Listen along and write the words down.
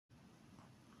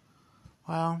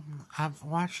Well, I've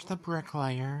watched The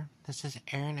Bricklayer. This is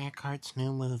Aaron Eckhart's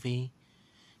new movie.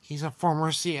 He's a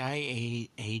former CIA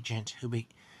agent who's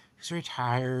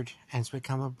retired and has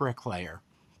become a bricklayer,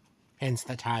 hence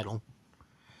the title.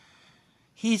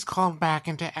 He's called back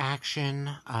into action.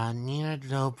 Nina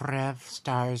Dobrev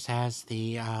stars as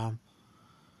the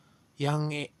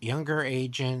younger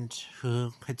agent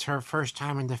who it's her first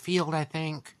time in the field, I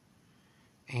think,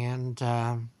 and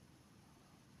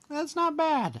that's not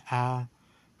bad.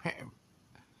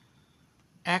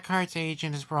 Eckhart's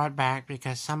agent is brought back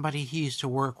because somebody he used to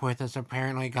work with has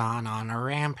apparently gone on a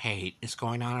rampage. Is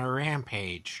going on a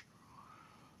rampage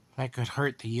that could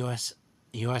hurt the U.S.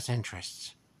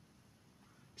 interests.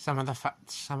 Some of the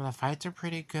fights are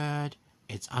pretty good.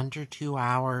 It's under 2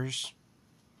 hours,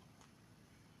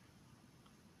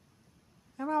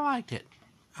 and I liked it.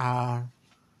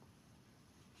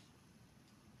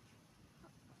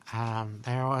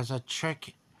 There was a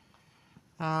trick.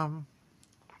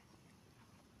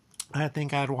 I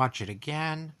think I'd watch it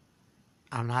again.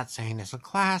 I'm not saying it's a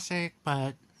classic,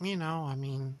 but,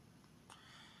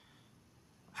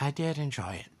 I did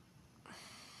enjoy it.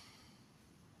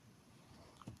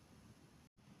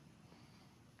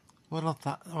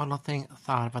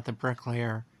 Thought about the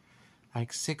Bricklayer,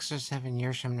 like 6 or 7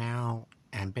 years from now,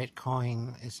 and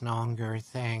Bitcoin is no longer a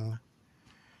thing.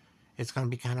 It's going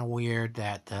to be kind of weird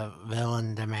that the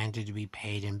villain demanded to be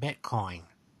paid in Bitcoin.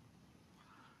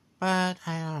 But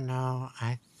I don't know.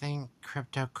 I think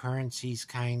cryptocurrency's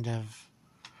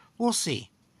we'll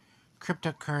see.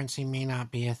 Cryptocurrency may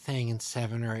not be a thing in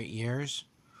 7 or 8 years,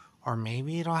 or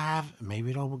maybe it'll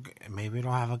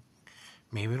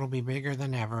be bigger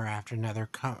than ever after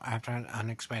an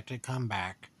unexpected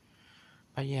comeback.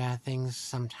 But yeah, things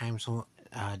sometimes will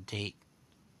date.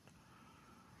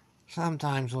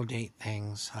 Sometimes we'll date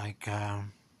things like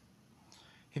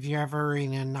if you're ever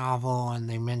reading a novel and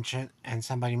they mention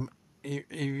if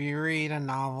you read a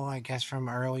novel, I guess from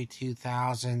early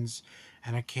 2000s,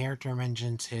 and a character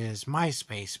mentions his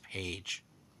MySpace page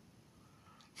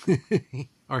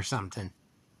or something.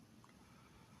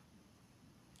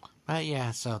 But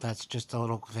yeah, so that's just a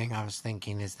little thing I was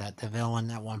thinking, is that the villain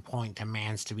at one point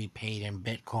demands to be paid in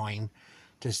Bitcoin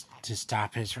to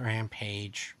stop his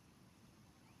rampage.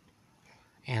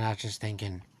 And I was just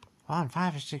thinking, well, in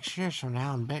 5 or 6 years from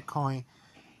now, in Bitcoin,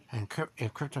 and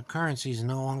if cryptocurrency is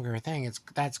no longer a thing,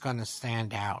 that's going to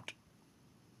stand out.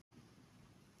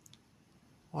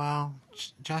 Well,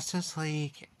 Justice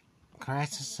League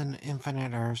Crisis on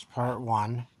Infinite Earths Part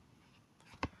 1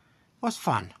 was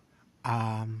fun.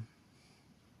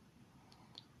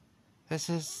 This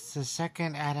is the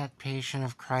second adaptation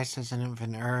of Crisis on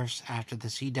Infinite Earths after the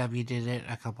CW did it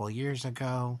a couple years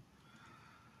ago.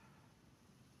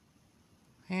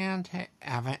 And I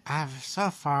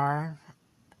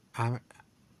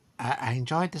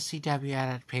enjoyed the CW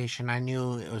adaptation. I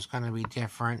knew it was going to be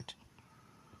different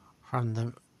from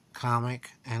the comic,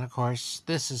 and of course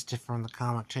this is different from the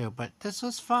comic too, but this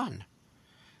was fun.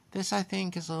 This, I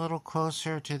think, is a little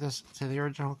closer to the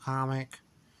original comic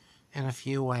in a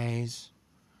few ways,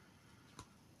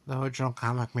 the original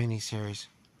comic miniseries,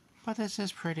 but this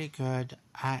is pretty good.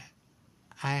 I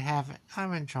enjoyed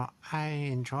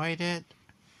it.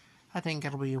 I think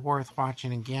it'll be worth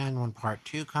watching again when Part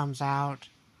 2 comes out,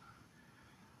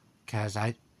 because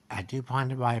I do plan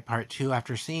to buy Part 2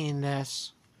 after seeing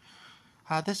this.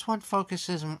 This one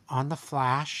focuses on the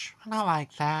Flash, and I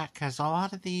like that, because a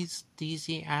lot of these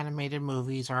DC animated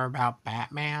movies are about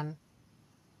Batman.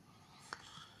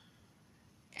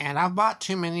 And I've bought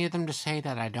too many of them to say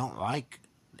that I don't like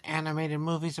animated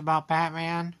movies about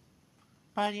Batman.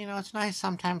 But, it's nice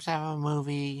sometimes to have a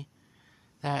movie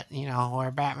that, where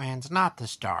Batman's not the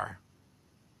star.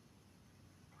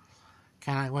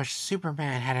 Kinda wish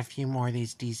Superman had a few more of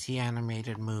these DC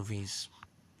animated movies.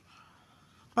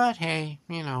 But hey,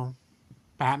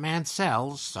 Batman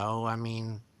sells, so,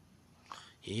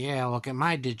 yeah, look at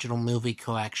my digital movie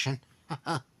collection.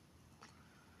 But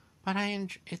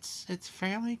it's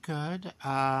fairly good.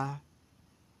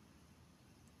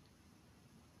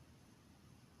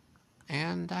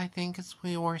 And I think it's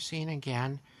worth seeing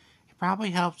again. It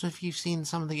probably helps if you've seen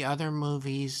some of the other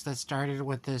movies that started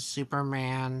with this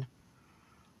Superman,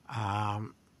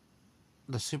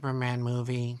 the Superman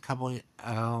movie, I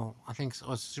think it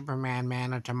was Superman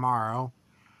Man of Tomorrow.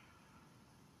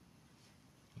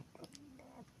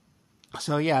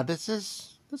 So yeah, this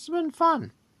has been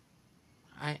fun.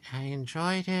 I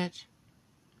enjoyed it.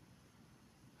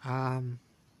 And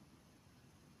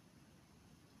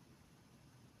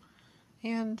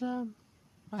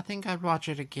I think I'd watch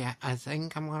it again. I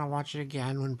think I'm going to watch it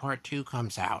again when Part 2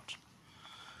 comes out.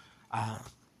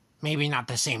 maybe not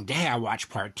the same day I watch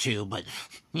part 2, but,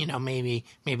 maybe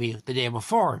the day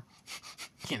before,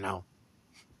 you know.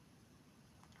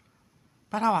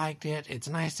 But I liked it. It's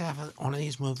nice to have one of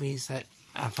these movies that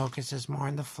focuses more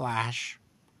on the Flash.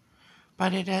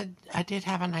 But I did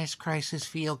have a nice crisis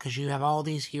feel because you have all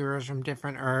these heroes from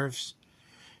different Earths,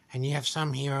 and you have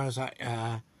some heroes.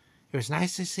 It was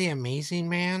nice to see Amazing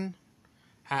Man.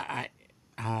 I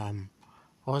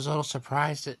was a little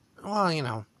surprised at. Well,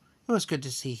 it was good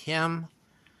to see him,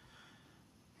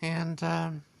 and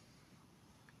it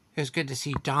was good to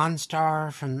see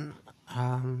Dawnstar from.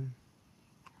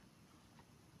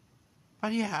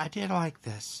 But yeah, I did like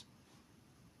this.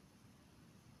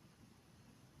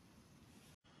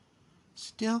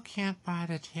 Still can't buy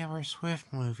the Taylor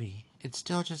Swift movie. It's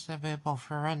still just available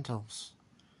for rentals.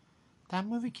 That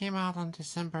movie came out on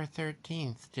December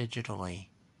 13th digitally.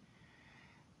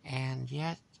 And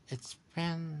yet it's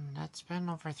been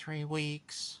over 3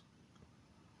 weeks.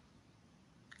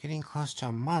 Getting close to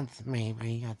a month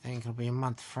maybe. I think it'll be a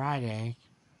month Friday.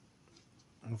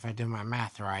 If I do my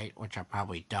math right, which I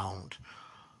probably don't.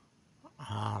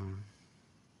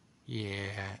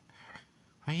 Yeah.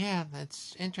 But yeah,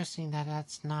 it's interesting that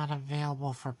that's not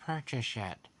available for purchase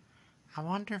yet. I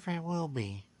wonder if it will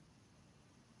be.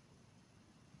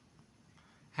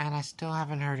 And I still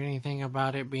haven't heard anything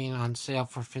about it being on sale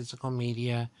for physical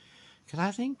media. Because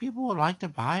I think people would like to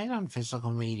buy it on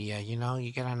physical media. You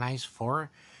get a nice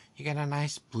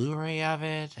Blu-ray of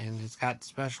it, and it's got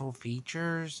special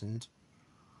features,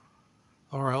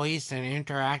 or at least an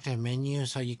interactive menu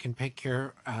so you can pick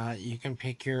your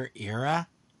era.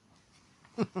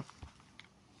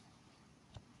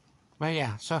 But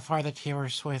yeah, so far the Taylor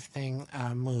Swift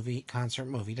concert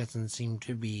movie doesn't seem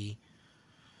to be.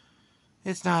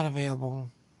 It's not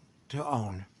available to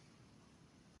own.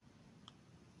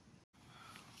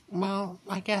 Well,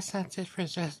 I guess that's it for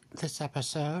this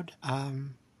episode.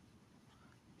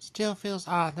 Still feels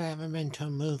odd that I haven't been to a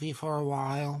movie for a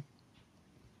while.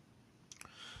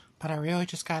 But I really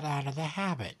just got out of the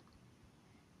habit.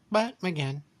 But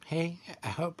again, hey, I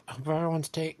hope everyone's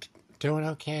doing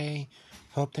okay.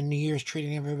 Hope the New Year's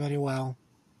treating everybody well.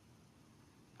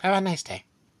 Have a nice day.